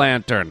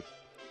jack-o'-lantern?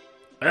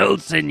 Well,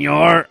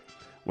 senor,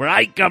 where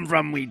I come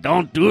from, we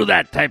don't do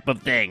that type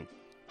of thing.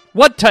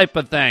 What type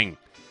of thing?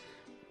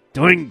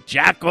 Doing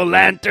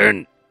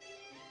jack-o'-lantern.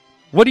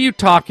 What are you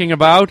talking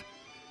about?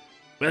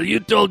 Well, you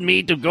told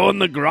me to go in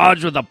the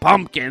garage with a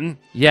pumpkin.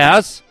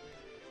 Yes.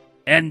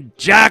 And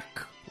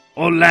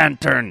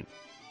jack-o'-lantern.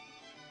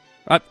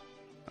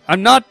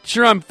 I'm not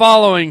sure I'm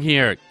following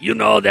here. You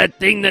know that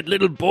thing that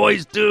little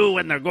boys do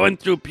when they're going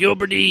through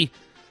puberty?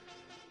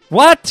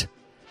 What?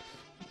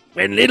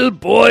 When little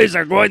boys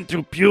are going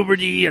through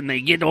puberty and they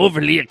get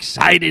overly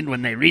excited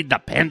when they read the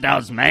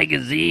Penthouse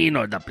magazine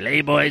or the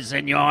Playboy,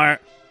 senor.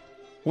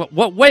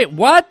 Wait,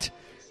 what?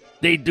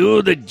 They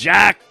do the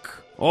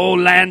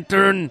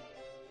jack-o'-lantern.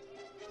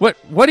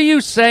 What are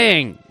you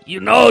saying? You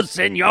know,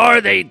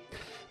 senor, they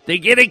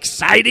get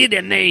excited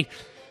and they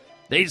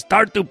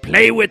start to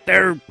play with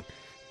their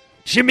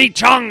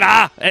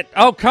chimichanga.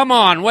 Oh, come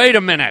on, wait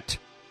a minute.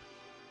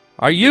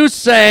 Are you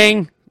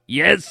saying...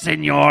 Yes,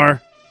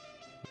 senor.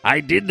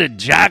 I did the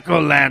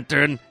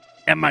jack-o'-lantern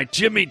and my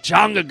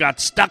chimichanga got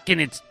stuck in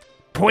its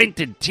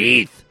pointed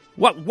teeth.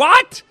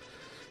 What?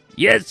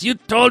 Yes, you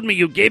told me,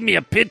 you gave me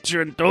a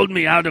picture and told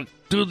me how to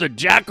do the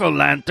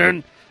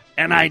jack-o'-lantern,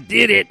 and I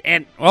did it,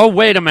 and... Oh,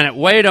 wait a minute.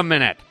 Wait a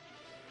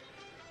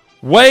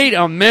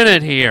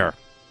minute here.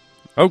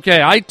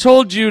 Okay, I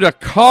told you to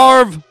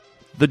carve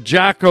the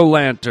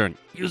jack-o'-lantern.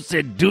 You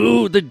said,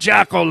 do the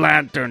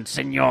jack-o'-lantern,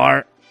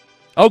 senor.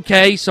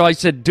 Okay, so I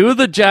said, do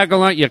the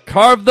jack-o'-lantern. You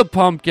carved the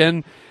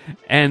pumpkin,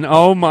 and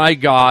oh my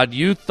God,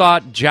 you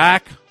thought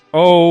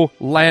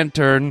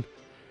jack-o'-lantern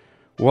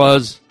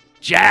was...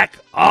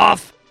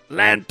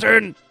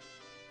 Jack-off-lantern?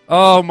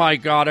 Oh my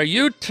God, are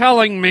you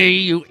telling me,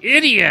 you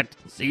idiot?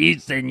 Si,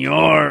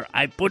 senor,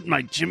 I put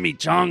my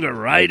chimichanga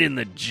right in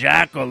the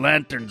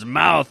jack-o'-lantern's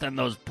mouth and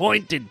those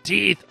pointed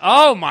teeth.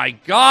 Oh my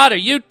God, are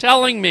you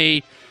telling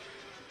me,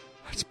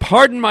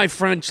 pardon my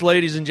French,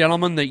 ladies and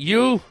gentlemen, that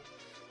you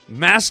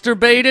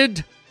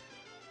masturbated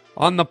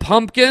on the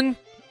pumpkin?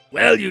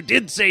 Well, you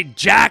did say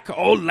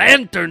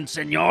jack-o'-lantern,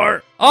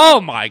 senor.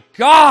 Oh my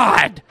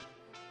God!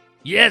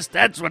 Yes,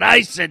 that's what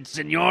I said,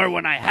 senor,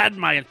 when I had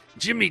my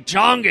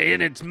chimichanga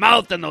in its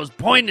mouth and those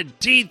pointed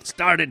teeth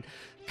started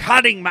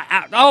cutting my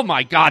out. Oh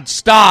my God,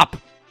 stop!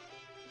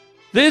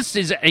 This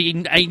is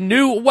a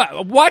new...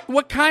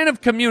 What kind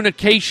of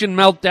communication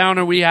meltdown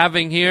are we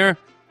having here?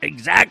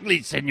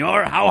 Exactly,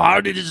 senor. How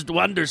hard it is to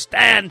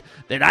understand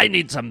that I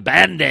need some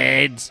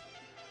Band-Aids.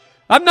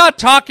 I'm not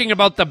talking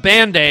about the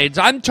Band-Aids.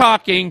 I'm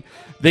talking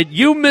that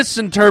you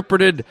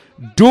misinterpreted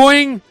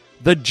doing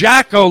the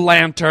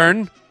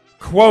jack-o'-lantern,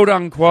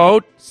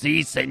 quote-unquote.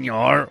 Si,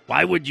 senor.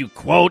 Why would you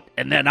quote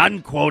and then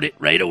unquote it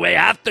right away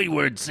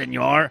afterwards,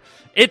 senor?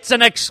 It's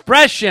an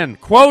expression,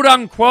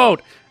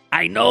 quote-unquote.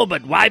 I know,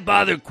 but why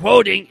bother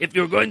quoting if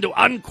you're going to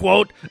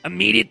unquote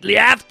immediately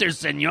after,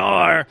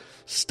 senor?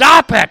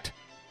 Stop it!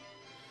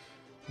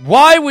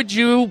 Why would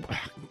you,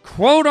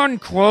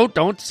 quote-unquote,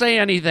 don't say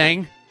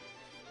anything,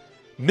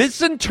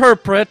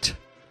 misinterpret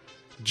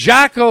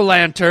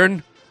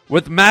jack-o'-lantern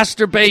with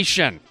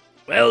masturbation?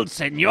 Well,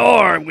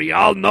 senor, we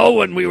all know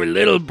when we were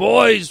little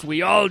boys,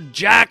 we all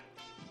jack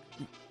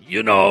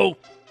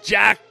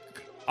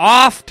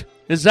off.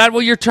 Is that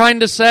what you're trying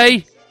to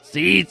say?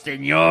 Si,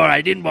 senor,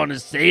 I didn't want to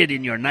say it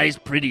in your nice,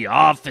 pretty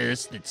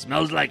office that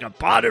smells like a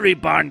Pottery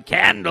Barn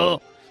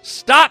candle.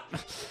 Stop!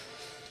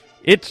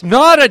 It's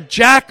not a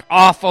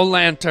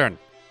jack-off-o'-lantern,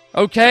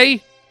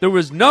 okay? There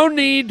was no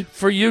need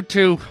for you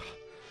to...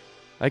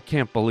 I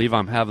can't believe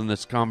I'm having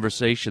this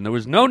conversation. There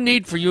was no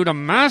need for you to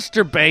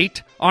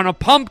masturbate on a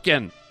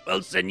pumpkin.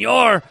 Well,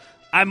 senor,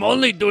 I'm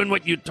only doing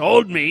what you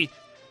told me,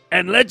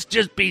 and let's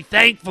just be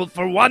thankful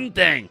for one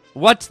thing.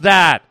 What's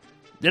that?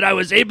 That I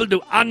was able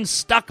to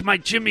unstuck my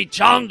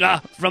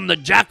chimichanga from the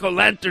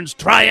jack-o'-lantern's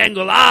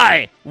triangle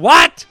eye.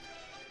 What?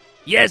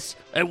 Yes,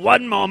 at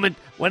one moment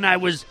when I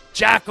was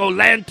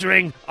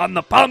jack-o'-lanterning on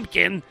the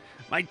pumpkin,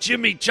 my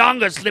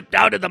chimichanga slipped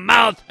out of the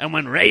mouth and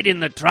went right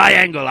in the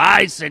triangle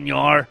eye,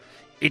 senor.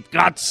 It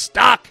got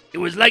stuck. It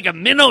was like a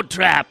minnow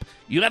trap.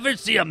 You ever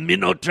see a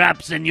minnow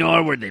trap,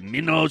 senor, where the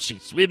minnow, she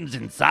swims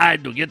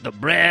inside to get the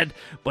bread,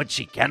 but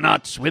she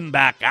cannot swim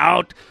back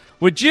out?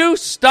 Would you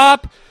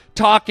stop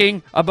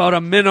talking about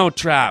a minnow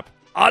trap?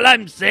 All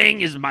I'm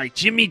saying is my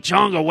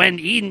chimichanga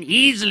went in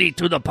easily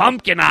to the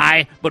pumpkin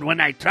eye, but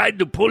when I tried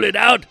to pull it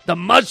out, the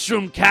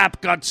mushroom cap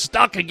got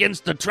stuck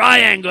against the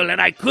triangle and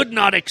I could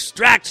not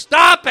extract.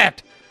 Stop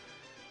it!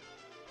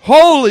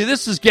 Holy,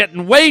 this is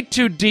getting way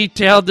too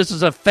detailed. This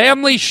is a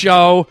family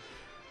show.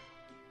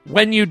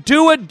 When you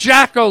do a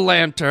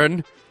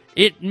jack-o'-lantern,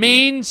 it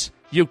means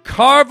you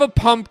carve a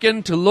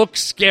pumpkin to look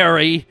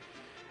scary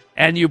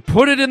and you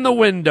put it in the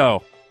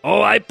window.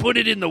 Oh, I put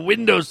it in the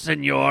window,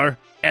 senor.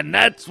 And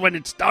that's when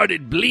it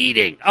started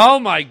bleeding. Oh,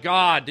 my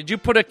God. Did you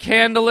put a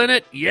candle in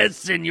it? Yes,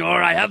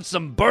 senor. I have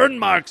some burn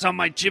marks on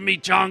my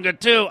chimichanga,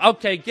 too.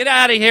 Okay, get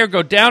out of here.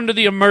 Go down to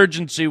the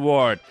emergency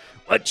ward.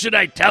 What should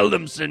I tell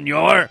them,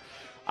 senor?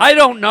 I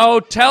don't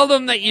know. Tell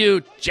them that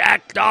you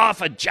jacked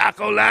off a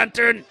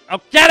jack-o'-lantern.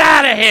 Oh, get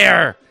out of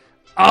here.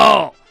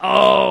 Oh.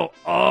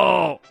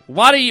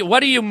 What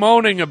are you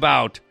moaning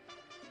about?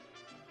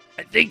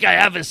 I think I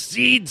have a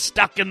seed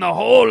stuck in the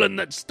hole in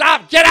the...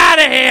 Stop! Get out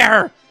of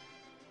here!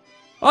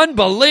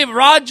 Unbelievable,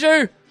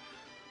 Roger!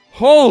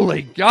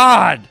 Holy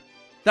God!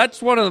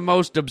 That's one of the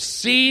most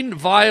obscene,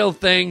 vile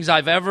things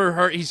I've ever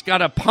heard. He's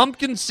got a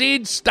pumpkin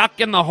seed stuck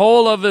in the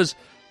hole of his...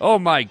 Oh,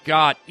 my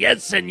God.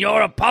 Yes,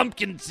 senor, a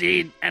pumpkin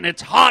seed, and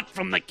it's hot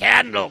from the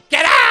candle.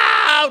 Get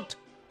out!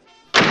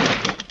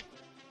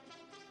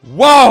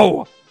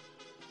 Whoa!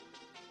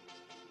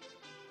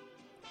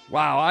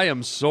 Wow, I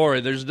am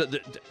sorry. There's,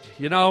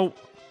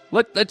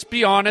 let's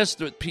be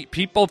honest.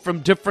 People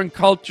from different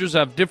cultures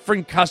have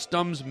different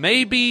customs.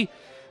 Maybe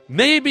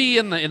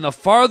in the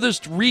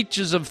farthest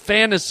reaches of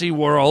fantasy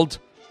world,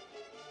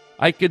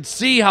 I could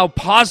see how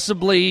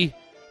possibly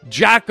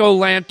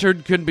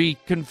jack-o'-lantern could be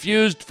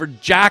confused for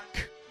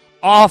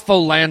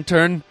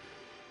jack-off-o'-lantern.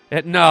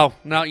 No,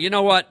 you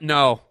know what?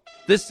 No.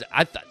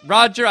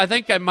 Roger, I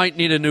think I might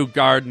need a new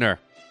gardener.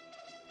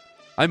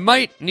 I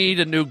might need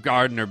a new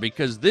gardener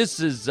because this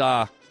is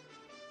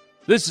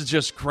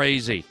just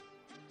crazy.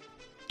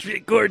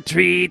 Trick or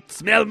treat,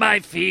 smell my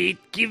feet,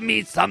 give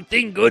me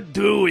something good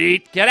to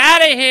eat. Get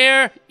out of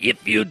here!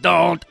 If you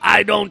don't,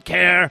 I don't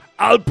care.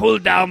 I'll pull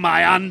down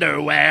my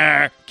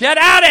underwear. Get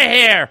out of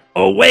here!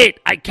 Oh, wait,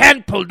 I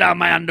can't pull down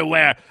my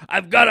underwear.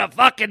 I've got a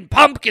fucking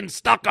pumpkin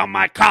stuck on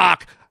my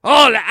cock.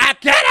 Oh,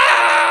 get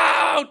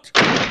out!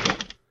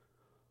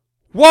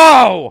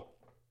 Whoa!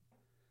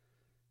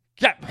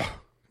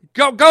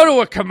 Go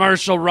to a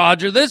commercial,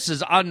 Roger. This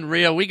is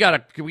unreal. We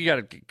gotta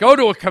go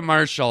to a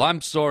commercial.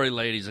 I'm sorry,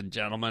 ladies and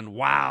gentlemen.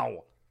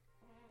 Wow.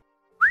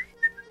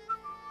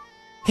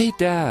 Hey,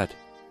 Dad.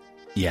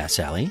 Yeah,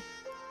 Sally?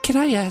 Can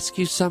I ask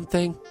you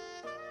something?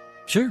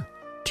 Sure.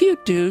 Do you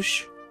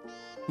douche?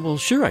 Well,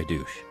 sure I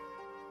douche.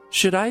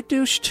 Should I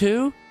douche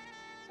too?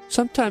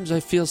 Sometimes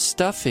I feel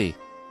stuffy.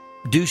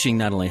 Douching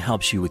not only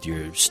helps you with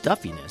your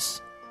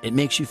stuffiness, it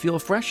makes you feel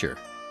fresher.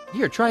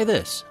 Here, try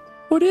this.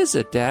 What is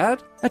it,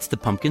 Dad? That's the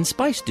pumpkin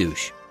spice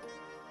douche.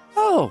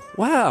 Oh,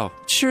 wow.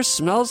 It sure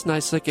smells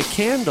nice like a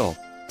candle.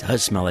 It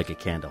does smell like a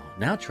candle.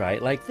 Now try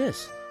it like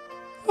this.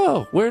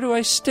 Oh, where do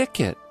I stick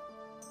it?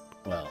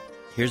 Well,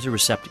 here's a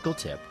receptacle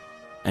tip.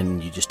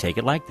 And you just take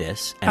it like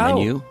this, and Ow. then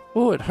you...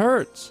 Oh, it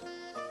hurts.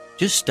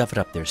 Just stuff it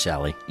up there,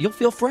 Sally. You'll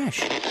feel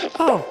fresh.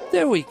 Oh,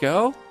 there we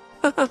go.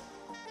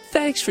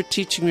 Thanks for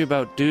teaching me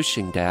about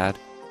douching, Dad.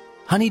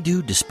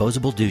 Honeydew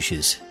disposable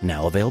douches,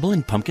 now available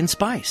in pumpkin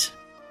spice.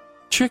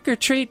 Trick or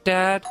treat,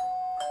 Dad.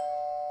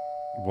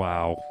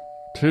 Wow.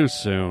 Too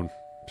soon.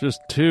 Just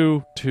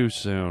too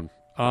soon.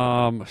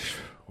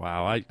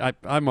 Wow.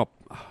 I'm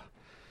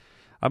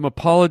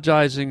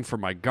apologizing for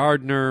my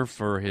gardener,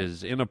 for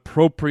his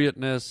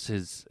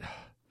inappropriateness,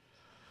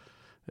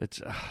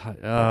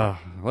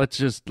 let's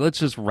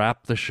just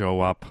wrap the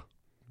show up.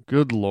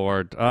 Good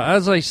Lord.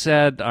 As I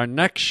said, our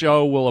next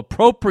show will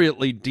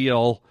appropriately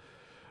deal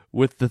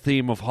with the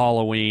theme of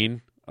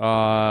Halloween.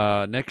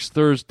 Next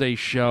Thursday's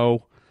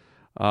show,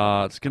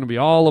 it's going to be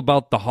all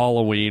about the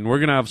Halloween. We're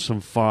going to have some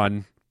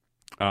fun.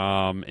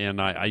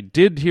 And I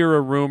did hear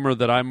a rumor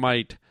that I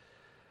might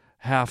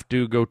have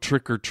to go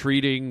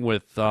trick-or-treating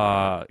with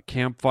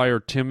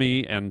Campfire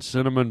Timmy and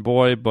Cinnamon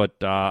Boy, but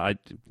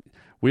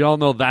we all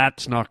know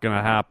that's not going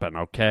to happen,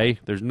 okay?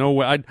 There's no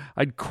way.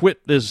 I'd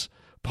quit this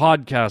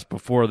podcast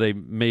before they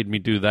made me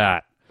do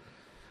that.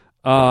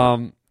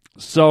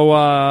 So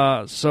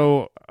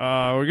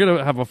we're going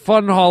to have a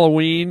fun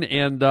Halloween,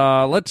 and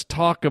let's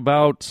talk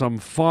about some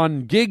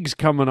fun gigs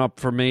coming up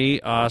for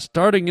me.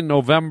 Starting in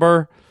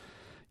November,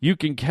 you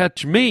can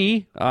catch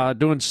me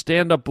doing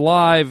stand-up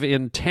live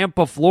in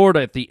Tampa,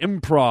 Florida at the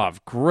Improv.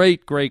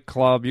 Great, great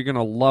club. You're going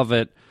to love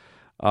it.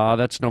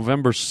 That's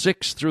November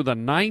 6th through the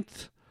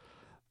 9th,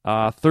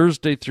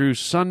 Thursday through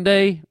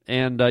Sunday,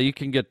 and you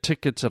can get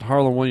tickets at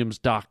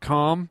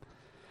harlanwilliams.com.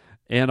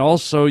 And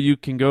also, you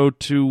can go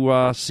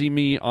to see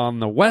me on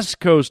the West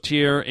Coast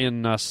here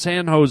in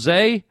San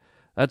Jose.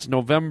 That's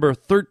November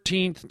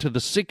 13th to the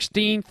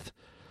 16th.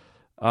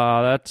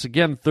 That's,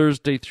 again,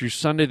 Thursday through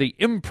Sunday. The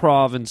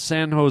Improv in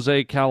San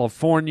Jose,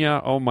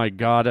 California. Oh, my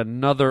God,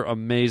 another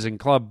amazing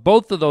club.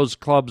 Both of those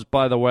clubs,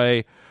 by the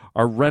way,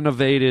 are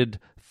renovated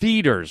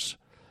theaters.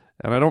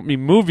 And I don't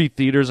mean movie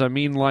theaters. I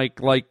mean like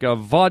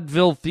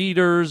vaudeville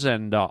theaters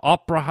and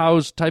opera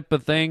house type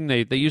of thing.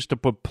 They used to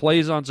put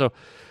plays on, so...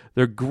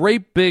 They're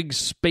great, big,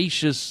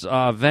 spacious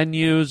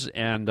venues,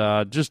 and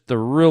just they're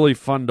really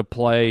fun to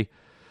play.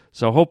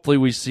 So hopefully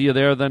we see you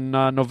there. Then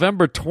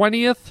November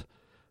 20th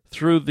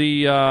through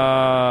the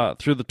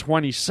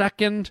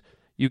 22nd,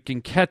 you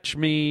can catch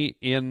me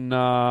in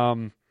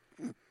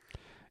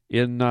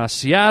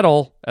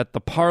Seattle at the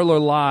Parlor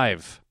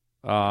Live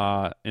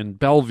in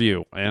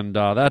Bellevue, and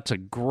that's a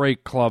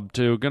great club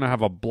too. Going to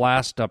have a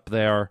blast up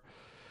there.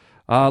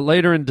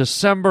 Later in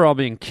December, I'll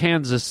be in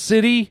Kansas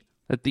City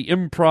at the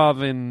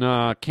Improv in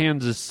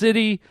Kansas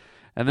City.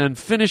 And then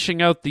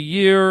finishing out the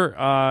year,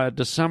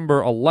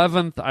 December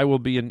 11th, I will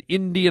be in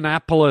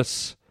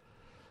Indianapolis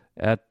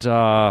at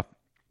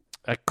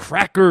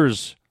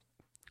Crackers.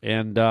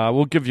 And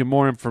we'll give you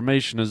more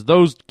information as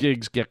those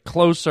gigs get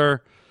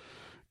closer.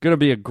 Going to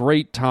be a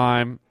great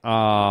time.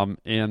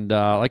 And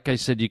like I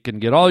said, you can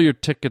get all your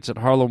tickets at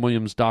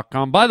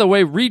harlanwilliams.com. By the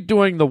way,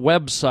 redoing the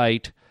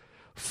website.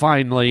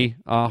 Finally,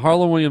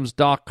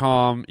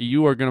 harlanwilliams.com,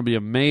 you are going to be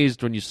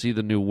amazed when you see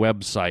the new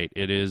website.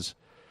 It is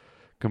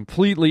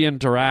completely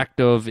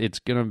interactive. It's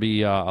going to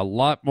be a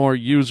lot more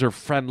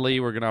user-friendly.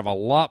 We're going to have a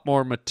lot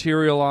more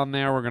material on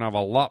there. We're going to have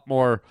a lot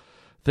more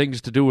things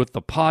to do with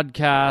the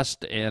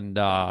podcast and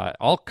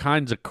all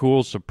kinds of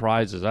cool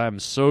surprises. I am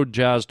so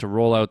jazzed to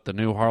roll out the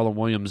new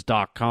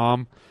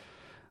harlanwilliams.com.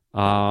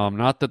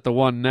 Not that the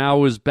one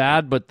now is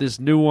bad, but this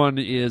new one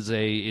is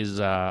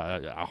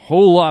a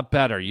whole lot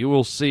better. You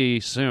will see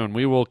soon.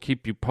 We will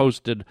keep you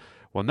posted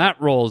when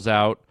that rolls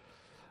out.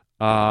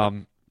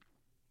 And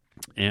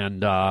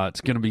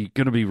it's gonna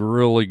be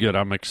really good.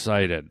 I'm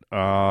excited.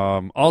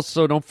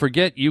 Also, don't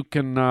forget you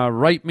can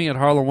write me at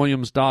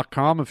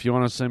harlanwilliams.com if you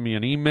want to send me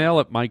an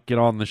email. It might get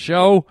on the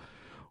show,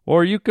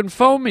 Or you can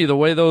phone me the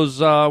way those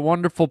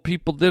wonderful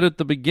people did at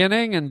the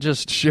beginning and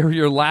just share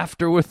your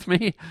laughter with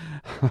me.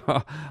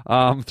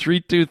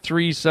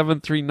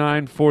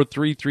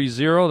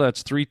 323-739-4330.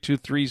 That's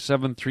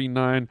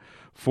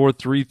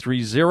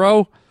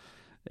 323-739-4330.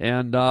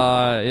 And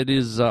it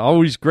is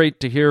always great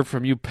to hear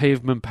from you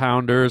pavement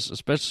pounders,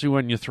 especially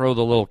when you throw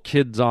the little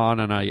kids on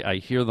and I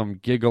hear them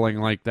giggling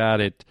like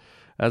that.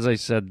 As I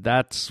said,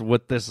 that's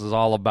what this is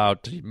all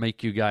about, to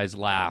make you guys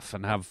laugh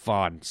and have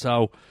fun.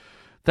 So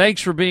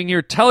thanks for being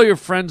here. Tell your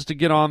friends to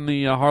get on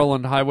the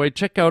Harland Highway.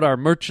 Check out our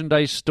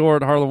merchandise store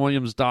at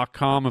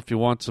harlandwilliams.com if you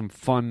want some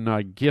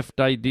fun gift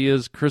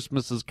ideas.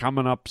 Christmas is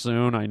coming up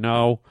soon, I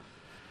know.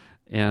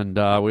 And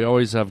we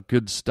always have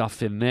good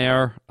stuff in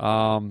there.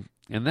 And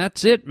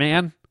that's it,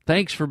 man.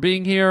 Thanks for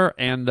being here.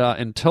 And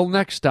until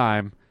next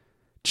time,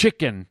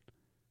 chicken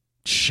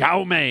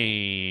chow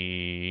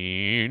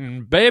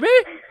mein, baby.